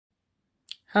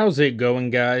How's it going,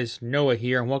 guys? Noah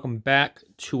here, and welcome back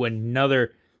to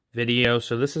another video.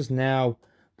 So this is now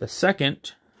the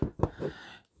second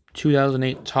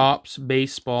 2008 Topps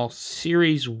Baseball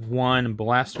Series 1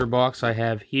 blaster box I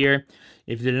have here.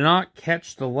 If you did not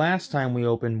catch the last time we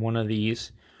opened one of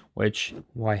these, which,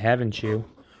 why haven't you?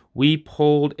 We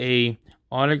pulled a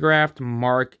autographed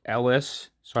Mark Ellis.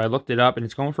 So I looked it up, and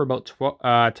it's going for about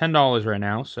 $10 right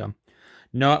now, so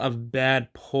not a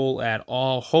bad pull at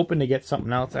all. Hoping to get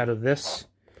something else out of this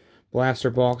blaster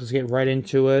box. Let's get right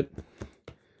into it.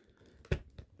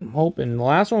 I'm hoping. The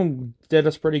last one did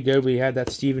us pretty good. We had that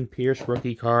Steven Pearce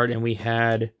rookie card, and we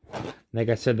had, like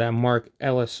I said, that Mark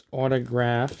Ellis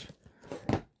autograph.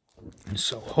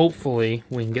 So hopefully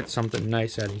we can get something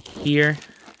nice out of here.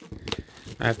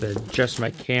 I have to adjust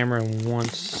my camera in 1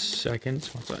 second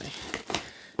once I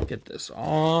get this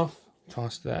off.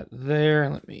 Toss that there.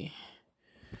 Let me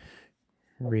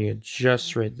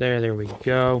readjust right there. There we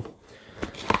go.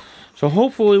 So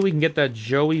hopefully we can get that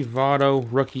Joey Votto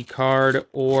rookie card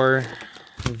or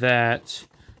that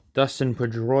Dustin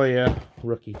Pedroia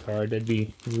rookie card. That'd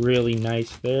be really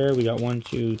nice there. We got 1,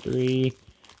 2, 3,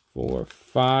 4,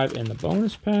 5 in the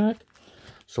bonus pack.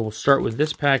 So we'll start with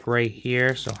this pack right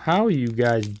here. So how you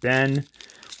guys been?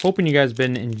 Hoping you guys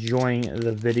been enjoying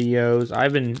the videos.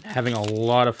 I've been having a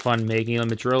lot of fun making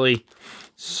them. It's really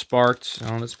sparked.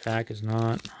 Oh, this pack is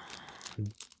not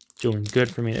doing good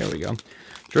for me. There we go.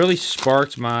 It's really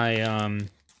sparked my how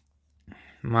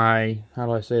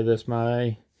do I say this?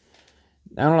 I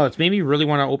don't know. It's made me really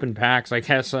want to open packs. I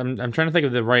guess I'm trying to think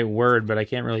of the right word, but I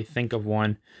can't really think of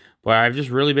one. But I've just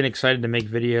really been excited to make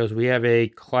videos. We have a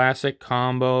classic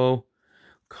combo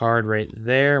card right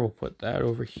there. We'll put that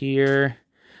over here.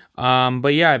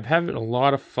 But yeah, I've had a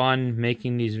lot of fun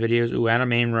making these videos. Ooh,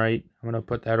 Adam Wainwright. I'm going to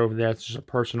put that over there. It's just a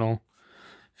personal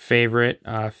favorite.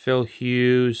 Phil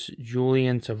Hughes,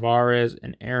 Julian Tavares,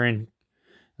 and Aaron.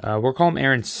 We'll call him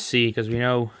Aaron C. because we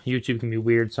know YouTube can be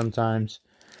weird sometimes.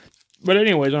 But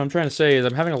anyways, what I'm trying to say is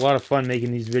I'm having a lot of fun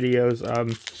making these videos.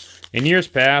 In years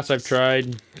past, I've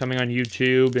tried coming on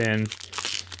YouTube, and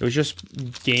it was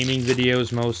just gaming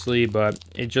videos mostly, but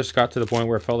it just got to the point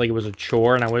where it felt like it was a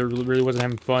chore, and I really wasn't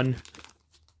having fun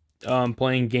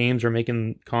playing games or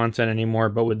making content anymore.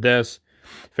 But with this,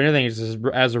 if anything,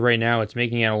 as of right now, it's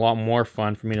making it a lot more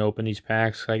fun for me to open these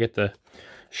packs. I get to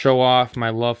show off my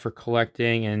love for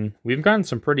collecting, and we've gotten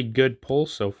some pretty good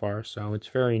pulls so far, so it's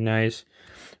very nice.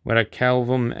 We got a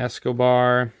Kelvin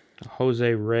Escobar, a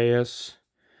Jose Reyes,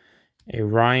 a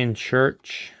Ryan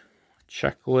Church,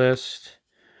 Checklist,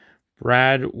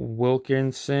 Brad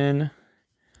Wilkinson,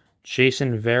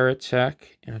 Jason Varitek,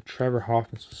 and a Trevor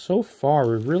Hoffman. So far,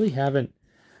 we really haven't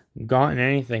gotten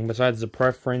anything besides the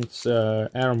preference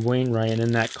Adam Wainwright and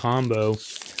in that combo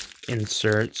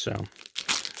insert. So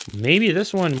maybe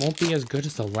this one won't be as good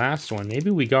as the last one. Maybe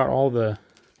we got all the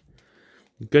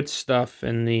good stuff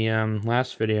in the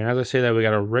last video. And as I say that, we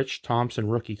got a Rich Thompson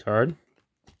rookie card.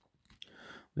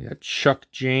 We got Chuck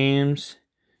James,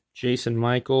 Jason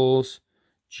Michaels,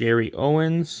 Jerry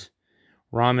Owens,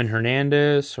 Ramon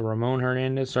Hernandez,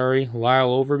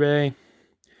 Lyle Overbay.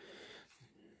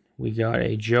 We got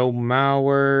a Joe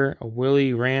Mauer, a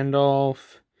Willie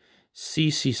Randolph,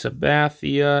 CC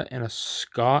Sabathia, and a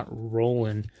Scott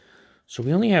Rowland. So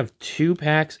we only have 2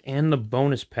 packs and the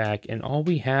bonus pack, and all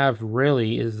we have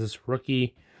really is this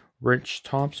rookie Rich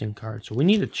Thompson card. So we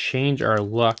need to change our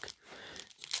luck.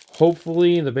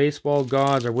 Hopefully the baseball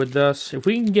gods are with us. If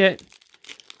we can get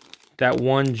that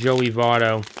one Joey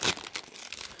Votto,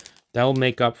 that'll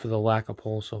make up for the lack of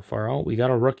pulls so far. Oh, we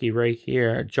got a rookie right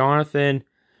here. Jonathan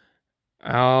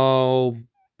Albajenos.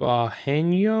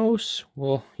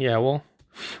 Well, yeah, we'll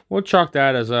chalk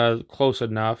that as close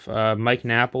enough. Mike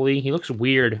Napoli. He looks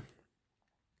weird.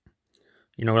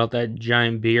 You know, without that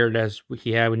giant beard as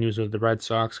he had when he was with the Red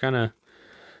Sox. Kind of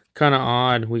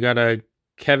odd. We got a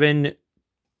Kevin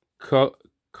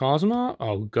Cosma?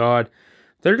 Oh, God.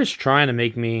 They're just trying to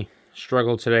make me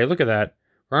struggle today. Look at that.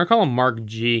 We're going to call him Mark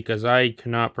G because I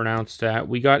cannot pronounce that.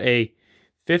 We got a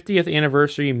 50th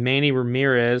anniversary Manny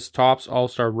Ramirez Topps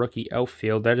All-Star Rookie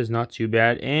Outfield. That is not too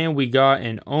bad. And we got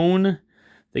an Own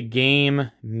the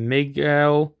Game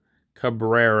Miguel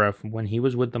Cabrera from when he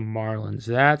was with the Marlins.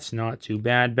 That's not too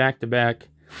bad. Back-to-back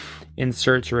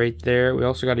inserts right there. We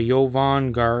also got a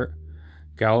Yovan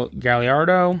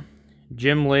Gallardo,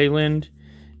 Jim Leyland,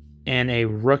 and a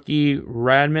rookie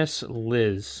Radmus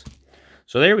Liz.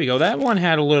 So there we go. That one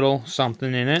had a little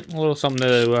something in it. A little something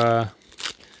to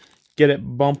get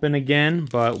it bumping again.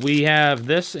 But we have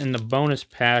this in the bonus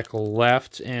pack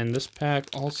left. And this pack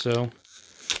also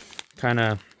kind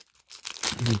of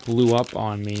blew up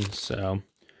on me. So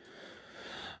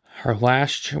Our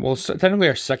last, well, technically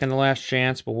our second to last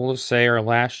chance, but we'll just say our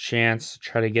last chance to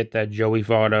try to get that Joey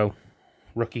Votto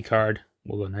rookie card.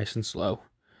 We'll go nice and slow.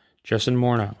 Justin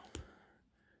Morneau.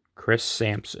 Chris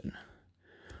Sampson.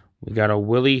 We got a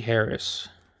Willie Harris.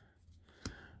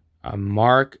 A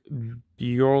Mark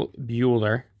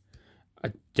Bueller.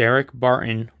 A Derek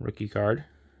Barton rookie card.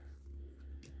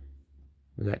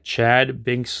 We got Chad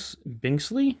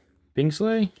Bingsley.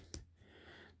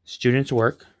 Students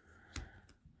Work.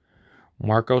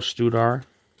 Marco Studar.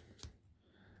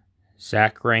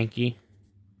 Zach Greinke.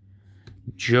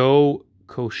 Joe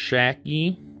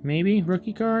Koshaki, maybe,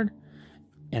 rookie card.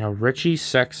 And a Richie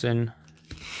Sexson.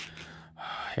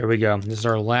 Here we go. This is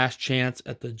our last chance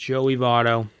at the Joey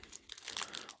Votto.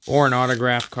 Or an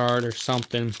autograph card or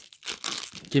something.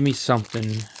 Give me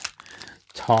something.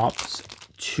 Topps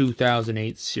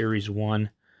 2008 Series 1.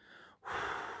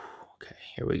 Okay,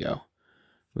 here we go.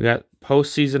 We got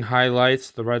postseason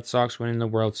highlights. The Red Sox winning the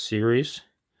World Series.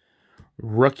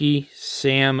 Rookie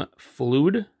Sam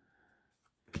Flood.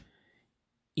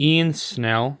 Ian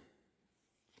Snell.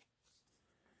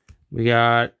 We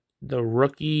got the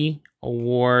Rookie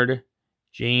Award.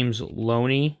 James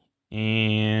Loney.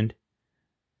 And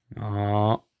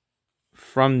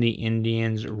from the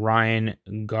Indians, Ryan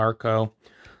Garco.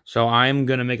 So I'm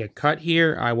going to make a cut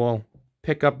here. I will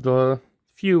pick up the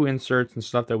few inserts and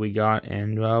stuff that we got,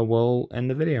 and we'll end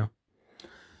the video.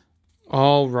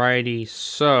 Alrighty,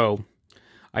 so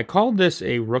I called this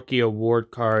a rookie award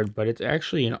card, but it's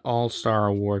actually an all-star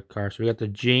award card. So we got the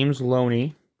James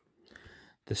Loney,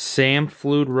 the Sam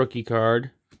Flood rookie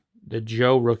card, the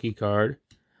Joe rookie card,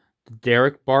 the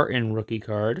Derek Barton rookie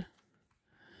card,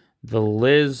 the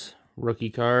Liz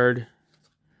rookie card,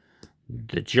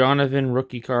 the Jonathan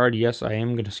rookie card. Yes, I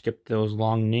am going to skip those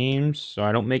long names so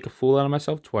I don't make a fool out of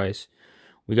myself twice.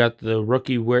 We got the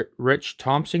rookie Rich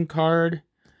Thompson card.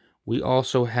 We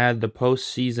also had the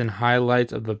postseason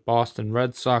highlights of the Boston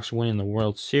Red Sox winning the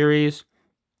World Series.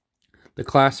 The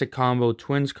classic combo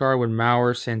Twins card with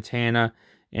Mauer, Santana,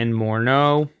 and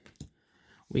Morneau.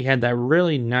 We had that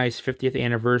really nice 50th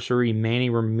anniversary Manny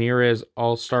Ramirez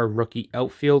All-Star Rookie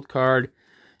Outfield card.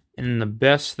 And the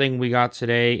best thing we got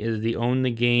today is the Own the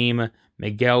Game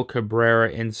Miguel Cabrera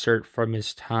insert from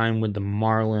his time with the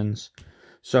Marlins.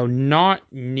 So not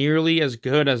nearly as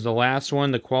good as the last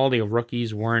one. The quality of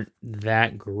rookies weren't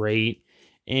that great.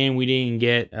 And we didn't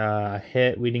get a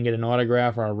hit. We didn't get an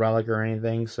autograph or a relic or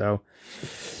anything. So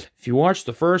if you watched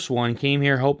the first one, came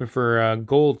here hoping for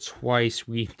gold twice.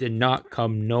 We did not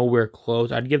come nowhere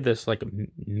close. I'd give this like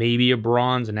maybe a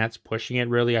bronze, and that's pushing it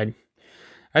really.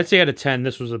 I'd say out of 10,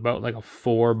 this was about like a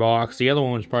 4 box. The other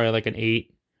one was probably like an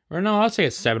 8. Or no, I'd say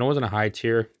a 7. It wasn't a high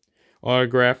tier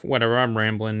autograph. Whatever, I'm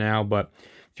rambling now. But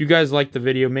if you guys liked the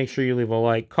video, make sure you leave a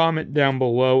like. Comment down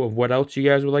below of what else you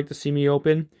guys would like to see me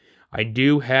open. I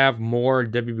do have more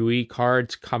WWE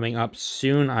cards coming up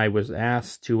soon. I was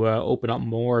asked to open up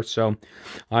more, so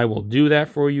I will do that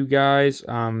for you guys.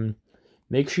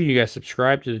 Make sure you guys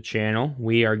subscribe to the channel.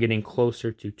 We are getting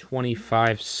closer to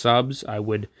 25 subs.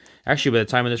 Actually, by the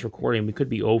time of this recording, we could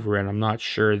be over it. I'm not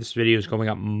sure. This video is going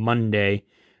up Monday,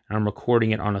 and I'm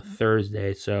recording it on a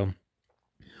Thursday. So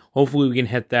hopefully we can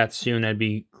hit that soon. That'd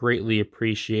be greatly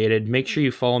appreciated. Make sure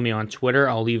you follow me on Twitter.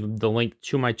 I'll leave the link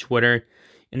to my Twitter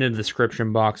in the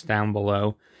description box down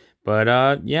below.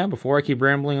 But yeah, before I keep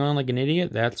rambling on like an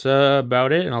idiot, that's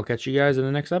about it, and I'll catch you guys in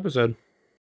the next episode.